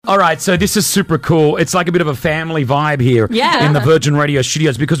All right, so this is super cool. It's like a bit of a family vibe here in the Virgin Radio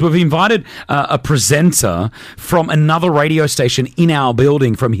studios because we've invited a presenter from another radio station in our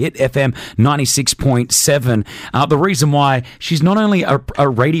building from Hit FM 96.7. The reason why she's not only a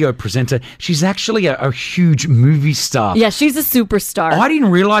radio presenter, she's actually a huge movie star. Yeah, she's a superstar. I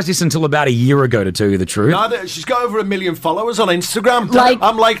didn't realize this until about a year ago, to tell you the truth. No, she's got over 1 million followers on Instagram.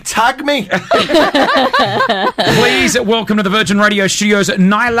 I'm like, tag me. Please welcome to the Virgin Radio studios,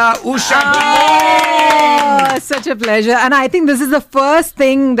 Naila Usha. Oh, such a pleasure. And I think this is the first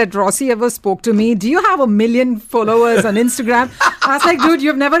thing that Rossi ever spoke to me. Do you have 1 million followers on Instagram? I was like, dude,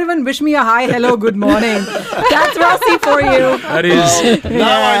 you've never even wished me a hi, hello, good morning. That's Rossi for you. That is.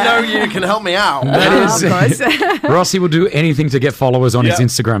 Now I know you can help me out. That is. Rossi will do anything to get followers on his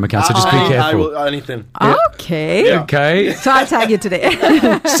Instagram account, so just be careful. I will, anything. Okay. Yeah. Okay. So I'll tag you today.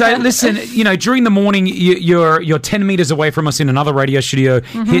 So listen, during the morning, you're 10 meters away from us in another radio studio,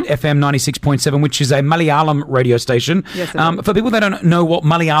 Hit FM 96.7, which is a Malayalam radio station. Yes, for people that don't know what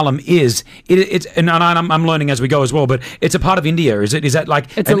Malayalam is, it's and I'm learning as we go as well, but it's a part of India, is it? Is that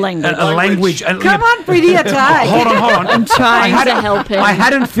like it's a language? A language. Come on, pretty attack. Hold on. I'm trying to help him. I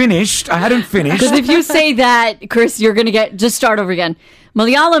hadn't finished. Because if you say that, Chris, you're going to just start over again.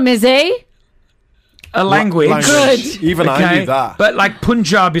 Malayalam is a language. Good. Even I knew that. But like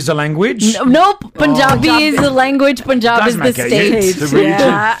Punjab is a language. Nope. Punjabi is the language. Punjab is the state. The region.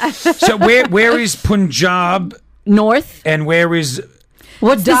 Yeah. So where is Punjab? North. And where is...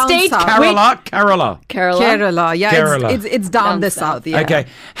 What's the Down state? south. Kerala. Kerala. Yeah, Kerala. It's down the south. Yeah. Okay.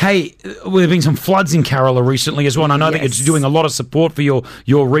 Hey, there have been some floods in Kerala recently as well, and I know that you're doing a lot of support for your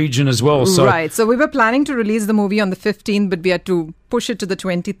region as well. So. Right. So we were planning to release the movie on the 15th, but we had to push it to the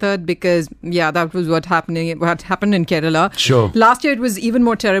 23rd because, that was what happened in Kerala. Sure. Last year it was even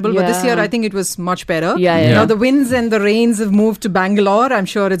more terrible, but this year I think it was much better. Yeah. Now the winds and the rains have moved to Bangalore. I'm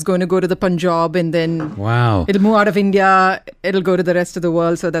sure it's going to go to the Punjab and then it'll move out of India. It'll go to the rest of the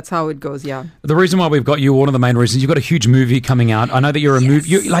world. So that's how it goes. Yeah. The reason why we've got you, one of the main reasons, you've got a huge movie coming out. I know that you're a movie.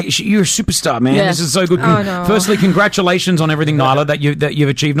 You're a superstar, man. Yeah. This is so good. Oh, no. Firstly, congratulations on everything, Naila, that you've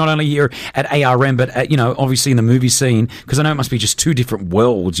achieved not only here at ARM, but obviously in the movie scene. Because I know it must be just two different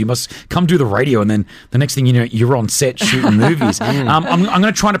worlds. You must come do the radio, and then the next thing you know, you're on set shooting movies. I'm going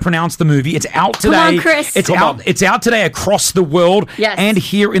to try to pronounce the movie. It's out today. Come on, Chris. It's out today across the world and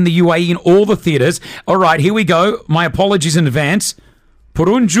here in the UAE in all the theatres. All right, here we go. My apologies in advance.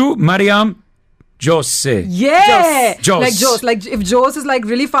 Purunju Mariam Jose. Yeah. Jose. Like Jose. Like if Jose is like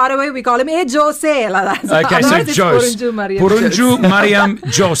really far away, we call him, hey, Jose. Like that. Okay, so Jose. Purunju Mariam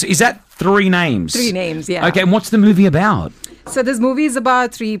Jose. Is that 3 names? 3 names, yeah. Okay, and what's the movie about? So this movie is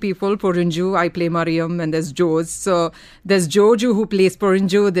about 3 people. Purunju, I play Mariam, and there's Jose. So there's Joju who plays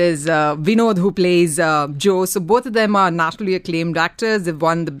Purunju. There's Vinod who plays Jose. So both of them are nationally acclaimed actors. They've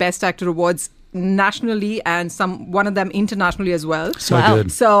won the Best Actor awards nationally and one of them internationally as well. So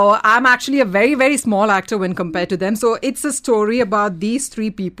good. So I'm actually a very, very small actor when compared to them. So it's a story about these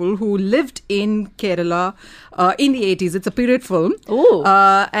 3 people who lived in Kerala in the 80s. It's a period film. Ooh.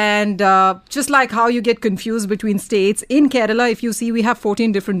 And just like how you get confused between states, in Kerala, if you see, we have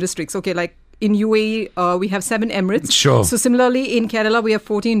 14 different districts. Okay, like in UAE, we have 7 emirates. Sure. So similarly, in Kerala, we have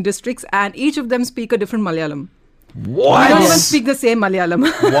 14 districts and each of them speak a different Malayalam. What? We don't even speak the same Malayalam.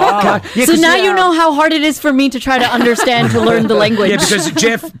 Wow. So now you know how hard it is for me to try to understand, to learn the language. Yeah, because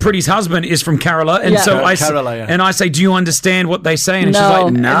Jeff, Pretty's husband, is from Kerala, and so I say, "Do you understand what they say?" And she's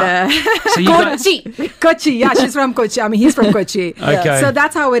like, "No." So Kochi, yeah, she's from Kochi. I mean, he's from Kochi. Okay. So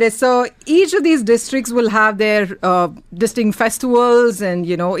that's how it is. So each of these districts will have their distinct festivals and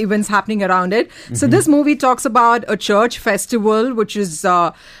events happening around it. So this movie talks about a church festival,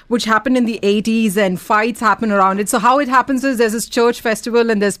 which happened in the 80s, and fights happen around it. So how it happens is there's this church festival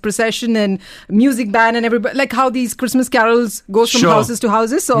and there's procession and music band and everybody, like how these Christmas carols goes from houses to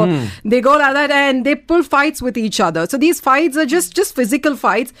houses. So they go like that and they pull fights with each other. So these fights are just physical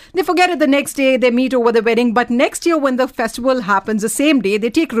fights. They forget it the next day, they meet over the wedding. But next year when the festival happens, the same day,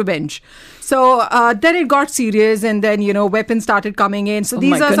 they take revenge. So then it got serious and then, weapons started coming in. So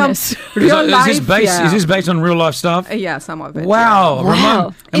these are some real life. Is this based on real life stuff? Yeah, some of it. Wow.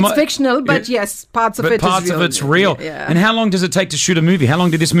 Wow. It's fictional, but yes, parts of it is real. Parts of it's real. Yeah. And how long does it take to shoot a movie? How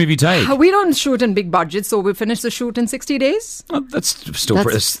long did this movie take? We don't shoot in big budgets, so we finished the shoot in 60 days. Oh, that's still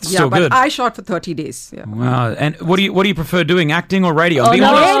good. But I shot for 30 days. Yeah. Wow. And what do you prefer doing, acting or radio? Oh,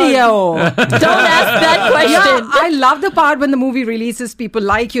 no. Radio. Don't ask that question. Yeah, I love the part when the movie releases. People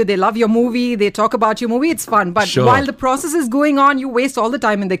like you. They love your movie. They talk about your movie. It's fun. But while the process is going on, you waste all the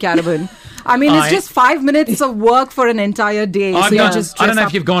time in the caravan. I mean, it's just 5 minutes of work for an entire day. I don't know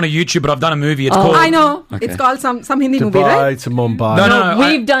if you've gone to YouTube, but I've done a movie. It's called... I know. Okay. It's called some Hindi movie, right? Dubai to Mumbai. No,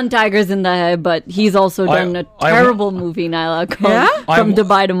 We've done Tigers in the Head, but he's also done a terrible movie, Nyla, called From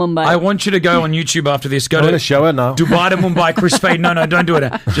Dubai to Mumbai. I want you to go on YouTube after this. Go to show it now. Dubai to Mumbai, Chris Fade. No, don't do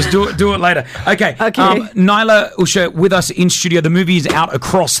it. Just do it later. Okay. Nyla Usha with us in studio. The movie is out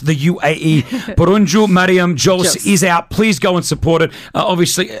across the UAE. Porunju Mariam Jos is out. Please go and support it.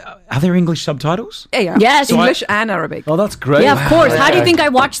 Obviously, are there English subtitles? Yeah. Yes. English and Arabic. Oh, that's great. Yeah, of course. How do you think I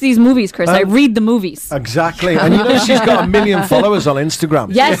watch these movies, Chris? I read the movies. Exactly. And you know she's got 1 million followers on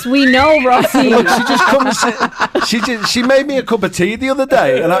Instagram. Yes, we know, Rossi. Look, she just comes. She made me a cup of tea the other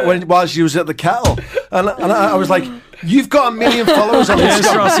day, and while she was at the kettle, and I was like, "You've got 1 million followers on Instagram.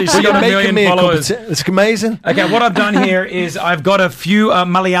 Yes, Rossi, she got 1 million followers. It's amazing." Okay, what I've done here is I've got a few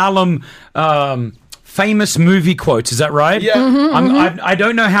Malayalam famous movie quotes. Is that right? Yeah. I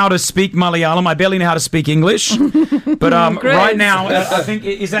don't know how to speak Malayalam. I barely know how to speak English. But right now, I think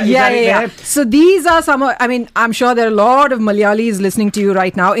is that Yeah. So these are some. I'm sure there are a lot of Malayalis listening to you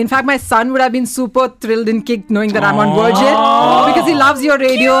right now. In fact, my son would have been super thrilled and kicked knowing that I'm on Virgin because he loves your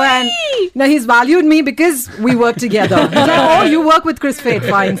radio and he's valued me because we work together. He's like, oh, you work with Chris Fade,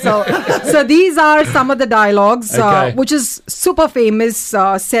 fine. So these are some of the dialogues, which is super famous,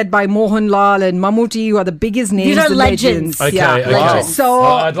 said by Mohanlal and Mammootty, who are the biggest names. These are legends. Legends. So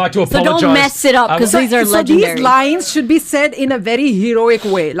I'd like to apologize. So don't mess it up because these are legendary. So these lines should be said in a very heroic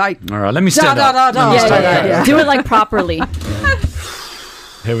way. Like, all right, let me stand up. Yeah. Do it like properly.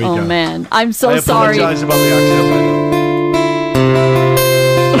 Here we go. Oh man, I'm so I sorry. apologize about the accent.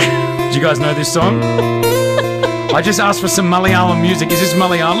 Do you guys know this song? I just asked for some Malayalam music. Is this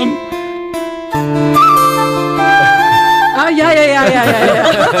Malayalam? Yeah.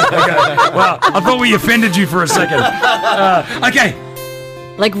 Okay. Well, I thought we offended you for a second. Okay.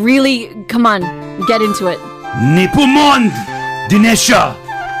 Like really, come on, get into it. Nipumond Dinesha.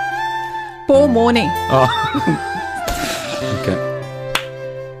 Po morning. Okay.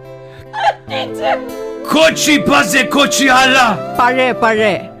 Kochi paze kochi ala. Pare.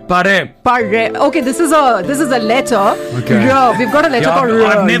 Okay, this is a letter. Okay. R. We've got a letter called R.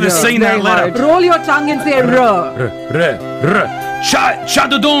 I've never seen that letter. Roll your tongue and say R. R.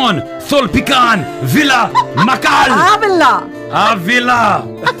 Chadodon, Tholpikan, Villa, Makal. Avila.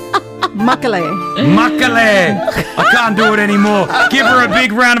 Makale. I can't do it anymore. Give her a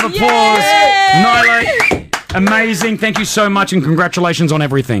big round of applause. Nyla, amazing. Thank you so much and congratulations on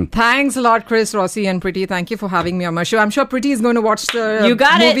everything. Thanks a lot, Chris, Rossi, and Pretty. Thank you for having me on my show. I'm sure Pretty is going to watch the You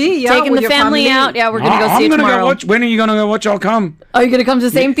got movie. it. Taking the family out. Yeah, we're going to go see it tomorrow. When are you going to go watch? I'll come. Are you going to come to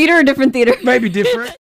the same theater or different theater? Maybe different.